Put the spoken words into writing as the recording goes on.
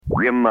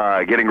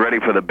Getting ready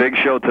for the big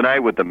show tonight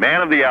with the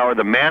man of the hour,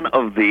 the man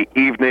of the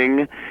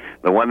evening,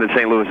 the one that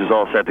St. Louis is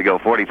all set to go.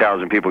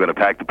 40,000 people going to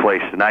pack the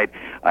place tonight.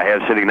 I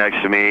have sitting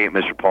next to me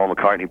Mr. Paul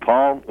McCartney.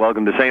 Paul,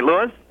 welcome to St.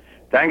 Louis.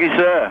 Thank you,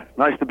 sir.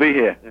 Nice to be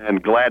here.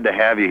 And glad to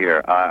have you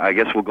here. I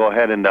guess we'll go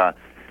ahead and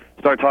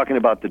start talking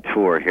about the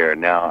tour here.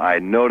 Now, I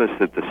noticed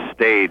that the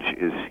stage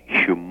is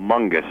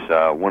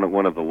humongous,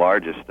 one of the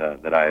largest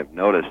that I have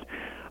noticed.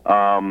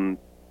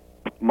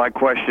 My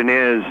question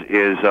is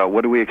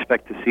what do we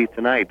expect to see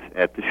tonight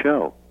at the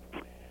show?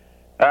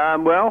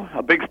 Well,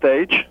 a big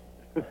stage.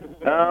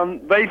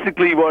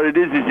 Basically what it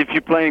is if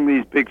you're playing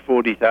these big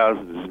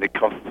 40,000s and it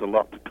costs a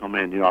lot to come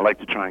in, I like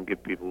to try and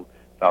give people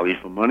value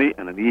for money,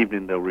 and in the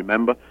evening they'll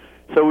remember.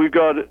 So we've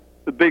got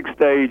a big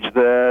stage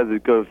there.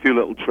 They've got a few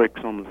little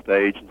tricks on the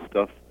stage and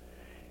stuff.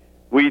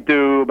 We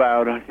do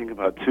about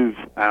 2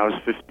 hours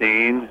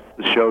 15.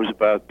 The show's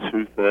about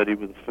 2:30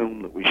 with a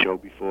film that we show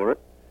before it.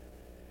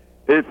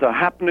 It's a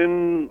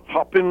happening,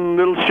 hopping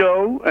little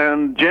show,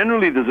 and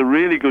generally there's a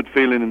really good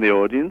feeling in the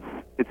audience.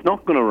 It's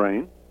not going to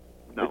rain.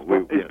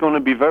 No, it's going to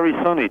be very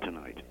sunny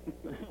tonight.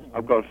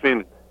 I've got a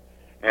feeling.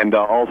 And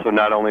also,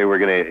 not only are we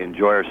going to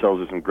enjoy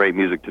ourselves with some great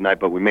music tonight,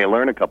 but we may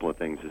learn a couple of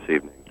things this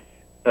evening.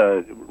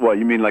 What,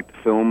 you mean like the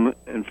film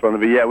in front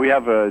of you? Yeah, we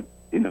have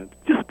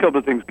just a couple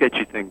of things get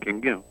you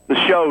thinking.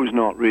 The show's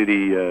not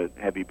really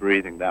heavy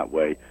breathing that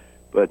way,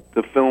 but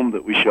the film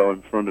that we show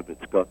in front of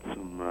it's got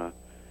some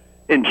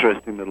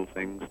interesting little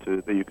things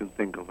that you can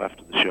think of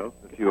after the show.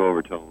 A few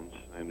overtones,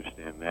 I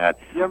understand that.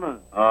 Yeah,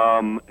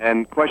 man.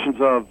 And questions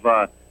of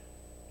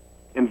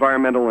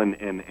environmental and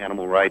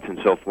animal rights and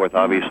so forth.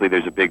 Obviously,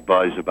 there's a big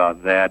buzz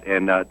about that.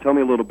 And tell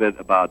me a little bit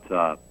about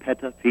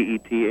PETA,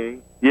 P-E-T-A.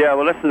 Yeah,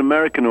 well, that's an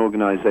American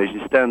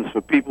organization. It stands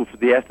for People for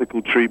the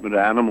Ethical Treatment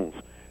of Animals.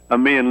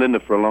 And me and Linda,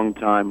 for a long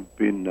time,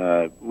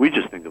 we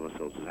just think of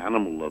ourselves as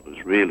animal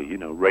lovers, really,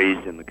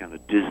 raised in the kind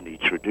of Disney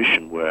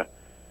tradition where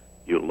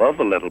you love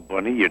a little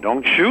bunny, you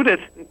don't shoot it,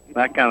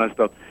 that kind of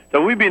stuff.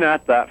 So we've been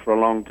at that for a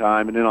long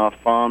time, and in our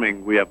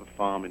farming, we have a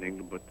farm in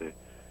England, but the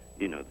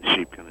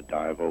sheep kind of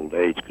die of old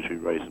age because we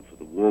raise them for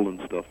the wool and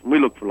stuff, and we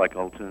look for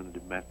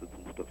alternative methods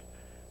and stuff.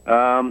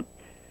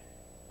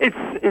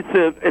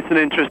 It's an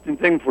interesting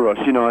thing for us.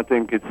 I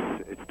think it's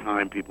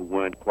time people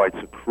weren't quite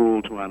so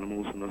cruel to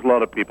animals, and there's a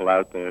lot of people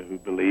out there who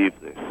believe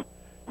this.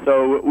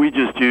 So we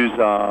just use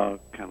our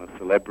kind of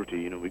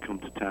celebrity. We come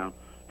to town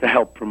to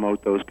help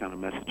promote those kind of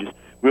messages.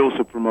 We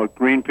also promote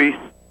Greenpeace,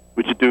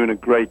 which are doing a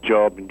great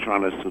job in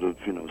trying to sort of,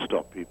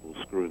 stop people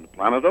screwing the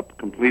planet up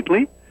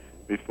completely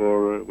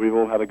before we've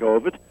all had a go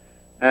of it.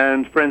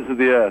 And Friends of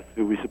the Earth,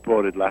 who we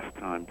supported last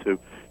time, too.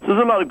 So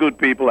there's a lot of good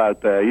people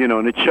out there,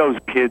 and it shows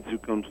kids who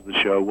come to the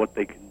show what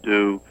they can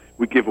do.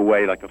 We give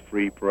away a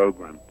free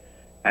program.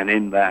 And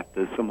in that,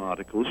 there's some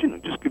articles,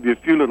 just give you a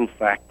few little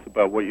facts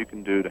about what you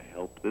can do to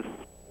help this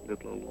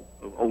little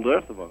old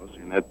Earth of ours.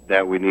 And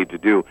that we need to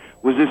do.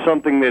 Was this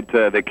something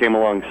that came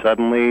along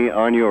suddenly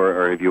on you,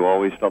 or have you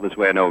always felt this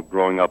way? I know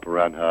growing up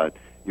around,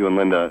 you and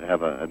Linda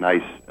have a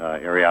nice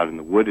area out in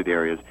the wooded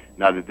areas.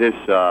 Now that this,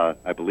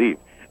 I believe,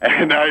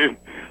 and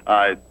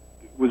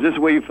was this the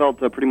way you felt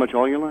pretty much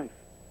all your life?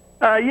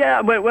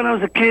 Yeah, but when I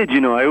was a kid,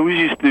 I always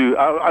used to,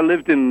 I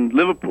lived in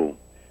Liverpool,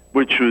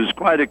 which was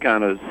quite a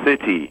kind of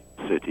city,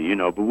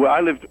 but where I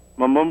lived,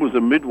 my mum was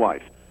a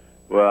midwife.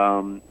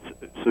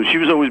 So she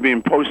was always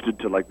being posted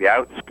to the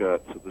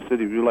outskirts of the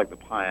city. We were like the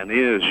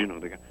pioneers,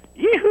 They go,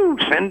 yee-hoo,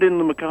 send in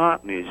the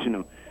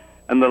McCartneys,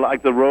 And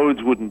the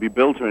roads wouldn't be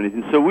built or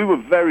anything. So we were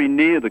very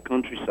near the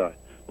countryside.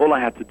 All I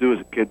had to do as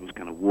a kid was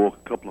kind of walk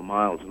a couple of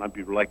miles, and I'd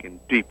be in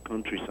deep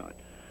countryside.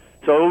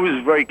 So I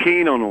was very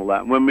keen on all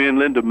that. And when me and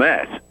Linda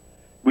met,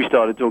 we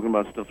started talking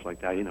about stuff like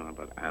that,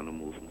 about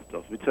animals and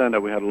stuff. It turned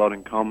out we had a lot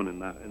in common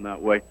in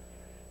that way.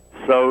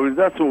 So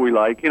that's what we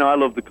like. I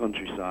love the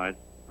countryside.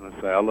 And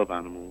I love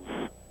animals.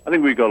 I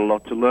think we've got a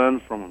lot to learn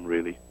from them,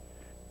 really.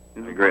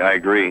 I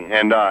agree.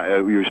 And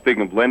you were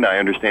speaking of Linda. I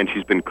understand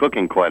she's been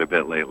cooking quite a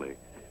bit lately.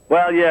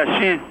 Well, yeah,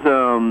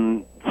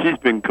 she's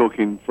been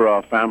cooking for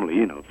our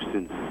family,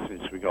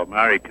 since we got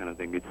married, kind of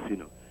thing. It's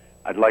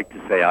I'd like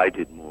to say I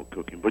did more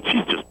cooking, but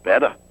she's just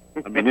better.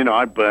 I mean,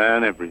 I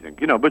burn everything,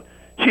 but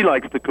she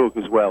likes to cook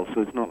as well,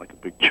 so it's not like a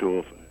big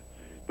chore for her.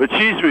 But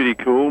she's really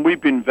cool.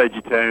 We've been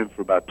vegetarian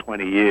for about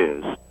 20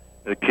 years.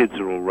 The kids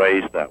are all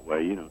raised that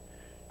way,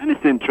 And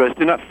it's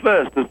interesting. At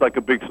first, there's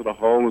a big sort of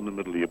hole in the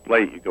middle of your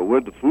plate. You go,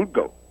 where'd the food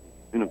go?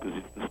 Because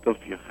it's the stuff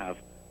you have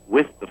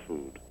with the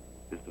food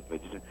is the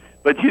vegetarian.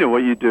 But,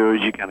 what you do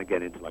is you kind of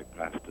get into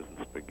pastas and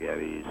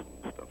spaghettis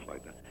and stuff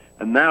like that.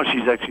 And now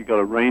she's actually got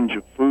a range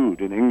of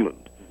food in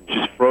England.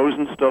 She's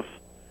frozen stuff,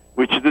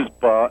 which is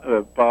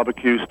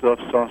barbecue stuff,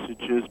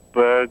 sausages,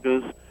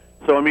 burgers.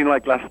 So,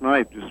 last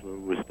night, just where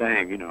we were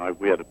staying,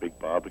 we had a big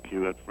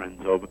barbecue, had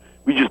friends over.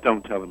 We just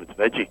don't tell them it's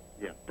veggie.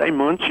 Yeah. They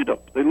munch it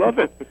up. They love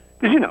it.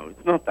 Because,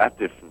 it's not that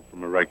different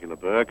from a regular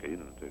burger.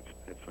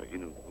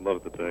 A lot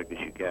of the burgers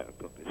you get have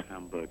got this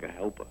hamburger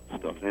helper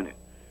stuff in it,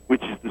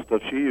 which is the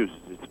stuff she uses.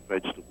 It's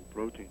vegetable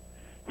protein.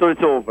 So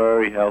it's all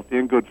very healthy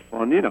and good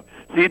fun,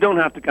 So you don't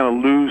have to kind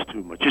of lose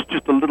too much. It's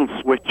just a little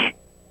switch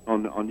on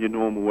on your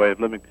normal way of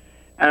living.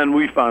 And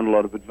we found a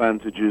lot of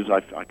advantages.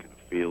 I kind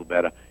of feel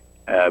better.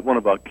 One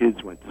of our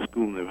kids went to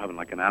school and they were having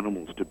like an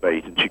animals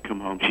debate, and she'd come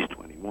home. She's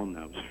 21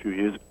 now. It was a few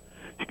years ago.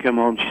 She came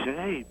home. She said,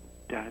 "Hey,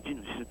 Dad, she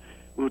said,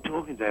 we were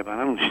talking today about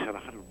animals." She said, "I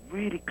had a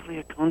really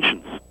clear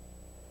conscience."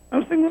 I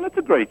was thinking, well, that's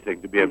a great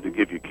thing to be able to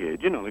give your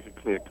kid, like a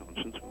clear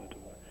conscience.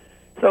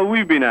 So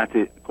we've been at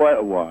it quite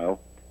a while.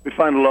 We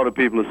find a lot of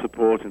people are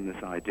supporting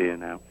this idea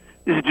now.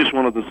 This is just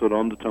one of the sort of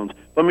undertones.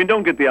 But I mean,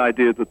 don't get the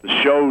idea that the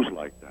show's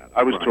like that.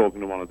 I was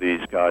talking to one of these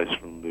guys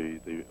from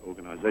the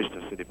organization.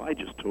 I said, if I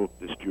just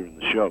talked this during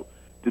the show,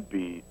 there'd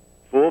be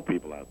 4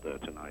 people out there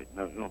tonight.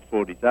 No, not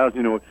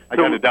 40,000. I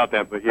kind of doubt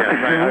that, but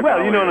yeah.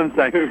 Well, you know what I'm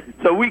saying.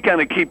 So we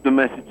kind of keep the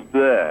message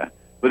there.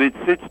 But it's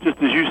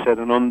just, as you said,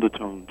 an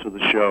undertone to the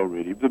show,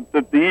 really.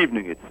 The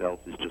evening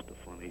itself is just a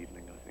fun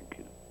evening, I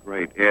think.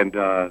 Great. And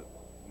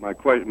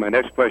my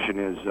next question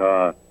is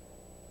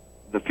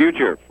the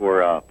future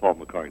for Paul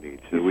McCartney.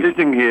 So he's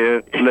sitting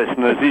here,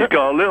 listeners. He's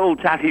got a little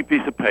tatty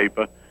piece of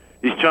paper.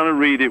 He's trying to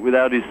read it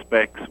without his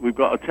specs. We've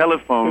got a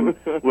telephone.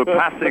 We're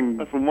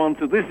passing from one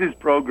to... This is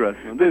progress.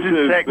 This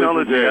is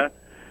technology.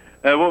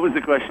 What was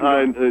the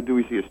question? Do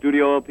we see a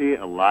studio LP,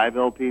 a live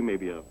LP,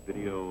 maybe a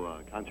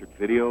video, concert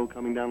video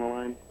coming down the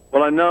line?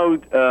 Well, I know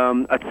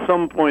at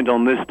some point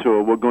on this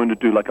tour we're going to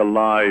do like a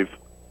live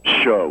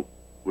show.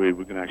 We're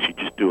going to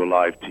actually just do a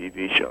live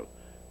TV show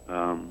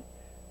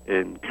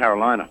in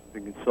Carolina. I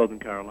think in Southern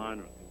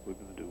Carolina. I think we're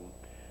going to do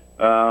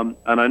one.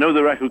 And I know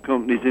the record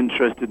company's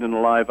interested in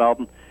a live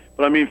album.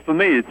 But I mean, for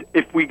me, it's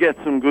if we get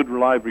some good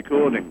live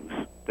recordings,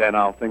 then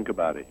I'll think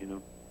about it.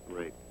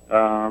 Great.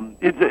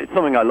 It's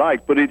something I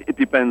like, but it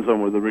depends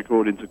on whether the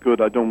recordings are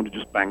good. I don't want to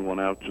just bang one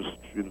out just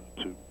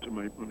to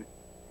make money.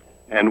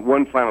 And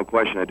one final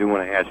question I do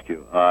want to ask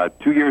you.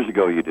 2 years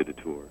ago, you did a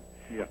tour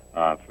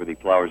for the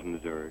Flowers in the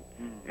Dirt,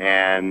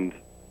 and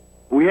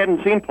we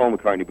hadn't seen Paul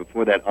McCartney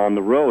before that on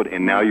the road,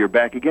 and now you're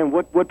back again.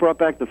 What brought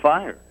back the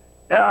fire?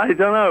 I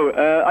don't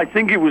know. I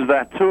think it was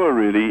that tour,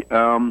 really.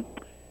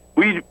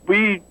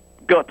 We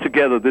got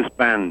together this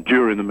band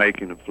during the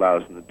making of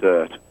Flowers in the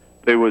Dirt.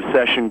 They were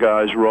session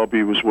guys.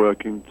 Robbie was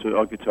working,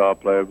 our guitar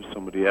player was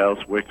somebody else.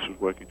 Wicks was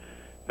working.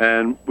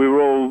 And we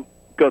were all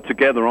got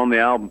together on the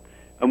album,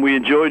 and we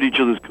enjoyed each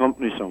other's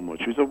company so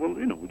much. We thought, well,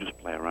 we'll just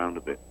play around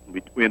a bit.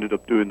 We ended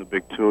up doing the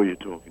big tour you're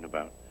talking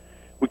about.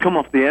 We come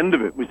off the end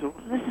of it. We thought,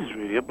 well, this is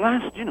really a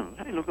blast,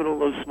 Hey, look at all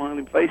those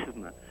smiling faces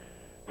and that.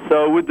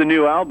 So with the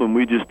new album,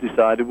 we just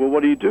decided, well,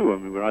 what do you do? I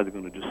mean, we're either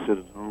going to just sit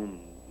at home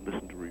and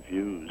listen to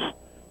reviews,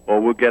 or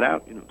we'll get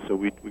out, So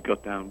we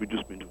got down. We'd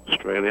just been to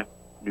Australia,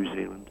 New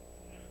Zealand.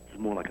 It's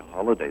more like a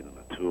holiday than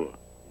a tour.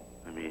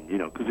 I mean,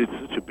 because it's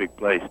such a big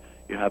place.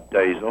 You have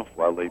days off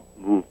while they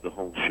move the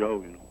whole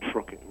show,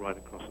 truck it right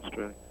across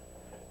Australia.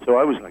 So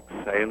I was like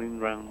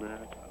sailing around there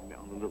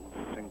on a little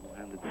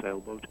single-handed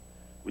sailboat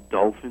with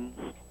dolphins.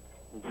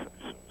 So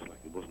it's like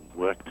it wasn't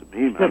work to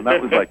me, man.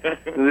 That was like,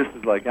 this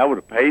is like, I would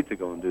have paid to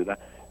go and do that.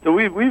 So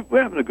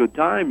we're having a good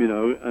time,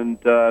 and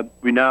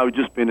we now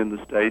just been in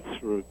the States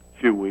for a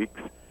few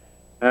weeks,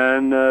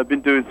 and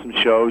been doing some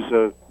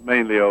shows,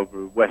 mainly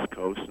over West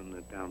Coast and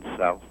down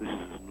south. This is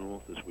as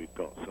north as we've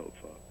got so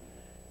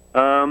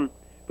far.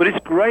 But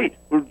it's great.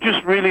 We're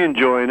just really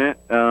enjoying it.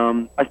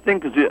 I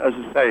think, as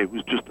I say, it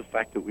was just the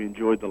fact that we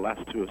enjoyed the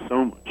last tour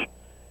so much.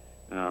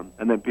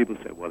 And then people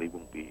say, well, he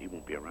won't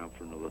be around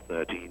for another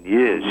 13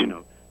 years,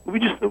 But we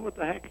just thought, what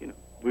the heck,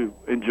 we're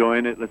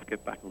enjoying it. Let's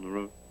get back on the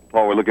road.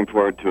 Paul, we're looking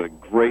forward to a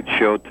great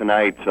show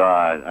tonight.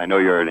 I know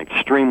you're an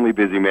extremely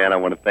busy man. I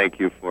want to thank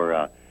you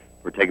for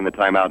taking the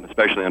time out, and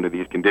especially under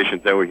these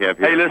conditions that we have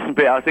here. Hey, listen,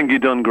 Pete, I think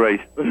you've done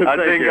great.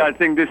 I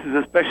think this is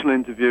a special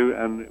interview,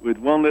 and with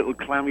one little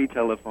clammy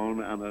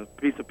telephone and a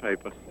piece of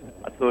paper,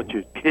 I thought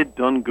your kid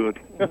done good.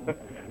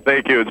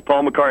 Thank you. It's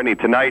Paul McCartney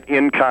tonight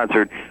in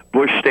concert,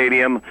 Busch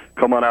Stadium.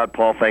 Come on out,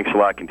 Paul. Thanks a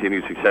lot.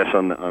 Continued success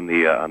on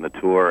the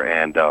tour,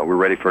 and we're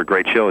ready for a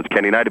great show. It's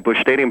Kenny Knight at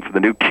Busch Stadium for the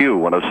new Q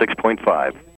 106.5.